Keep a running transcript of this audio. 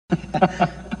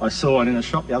I saw it in a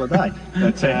shop the other day.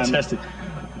 Fantastic.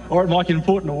 All right, Mike, an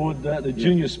important award, the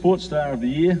Junior Sports Star of the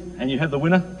Year, and you have the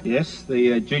winner? Yes,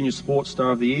 the Junior Sports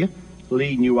Star of the Year,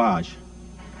 Leigh Neuage.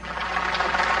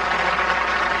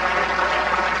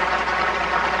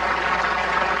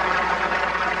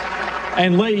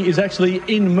 And Leigh is actually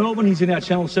in Melbourne. He's in our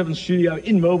Channel 7 studio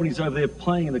in Melbourne. He's over there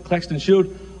playing in the Claxton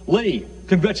Shield. Leigh,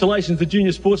 congratulations, the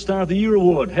Junior Sports Star of the Year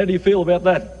award. How do you feel about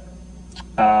that?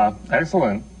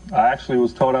 Excellent. I actually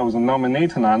was told I was a nominee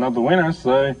tonight, not the winner,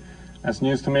 so that's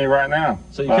news to me right now.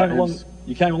 So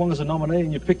you came along as a nominee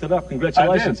and you picked it up.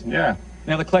 Congratulations. I did, yeah.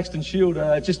 Now the Claxton Shield,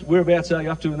 just whereabouts are you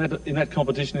up to in that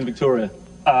competition in Victoria?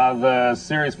 The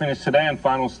series finished today and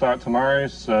finals start tomorrow,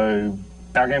 so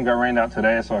our game got rained out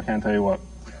today, so I can't tell you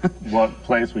what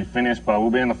place we finished, but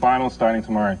we'll be in the finals starting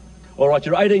tomorrow. All right,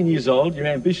 you're 18 years old. Your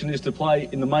ambition is to play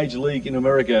in the Major League in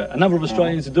America. A number of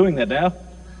Australians are doing that now.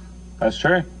 That's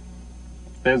true.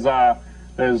 There's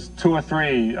 2 or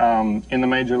 3 in the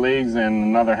major leagues and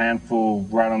another handful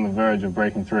right on the verge of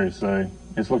breaking through, so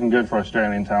it's looking good for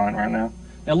Australian talent right now.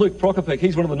 Now, Luke Prokopec,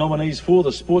 he's one of the nominees for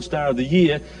the Sports Star of the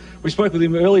Year. We spoke with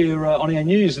him earlier on our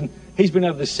news, and he's been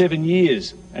over there 7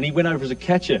 years, and he went over as a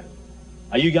catcher.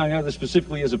 Are you going over there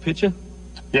specifically as a pitcher?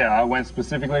 Yeah, I went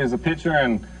specifically as a pitcher,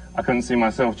 and I couldn't see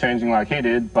myself changing like he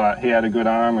did, but he had a good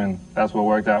arm, and that's what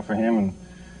worked out for him, and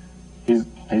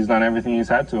he's done everything he's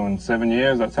had to in 7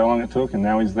 years. That's how long it took, and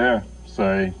now he's there.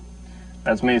 So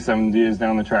that's me 7 years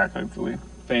down the track, hopefully.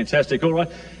 Fantastic. All right.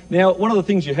 Now, one of the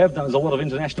things you have done is a lot of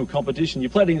international competition. You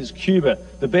played against Cuba,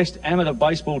 the best amateur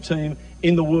baseball team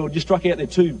in the world. You struck out their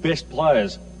 2 best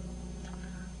players.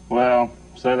 Well,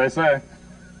 so they say.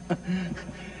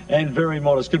 And very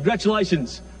modest.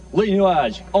 Congratulations, Leigh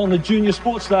Neuage, on the Junior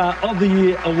Sports Star of the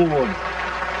Year award.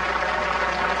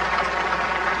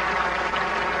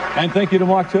 And thank you to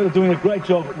Mike Turner, doing a great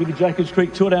job with the Jacobs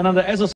Creek Tour Down Under. As I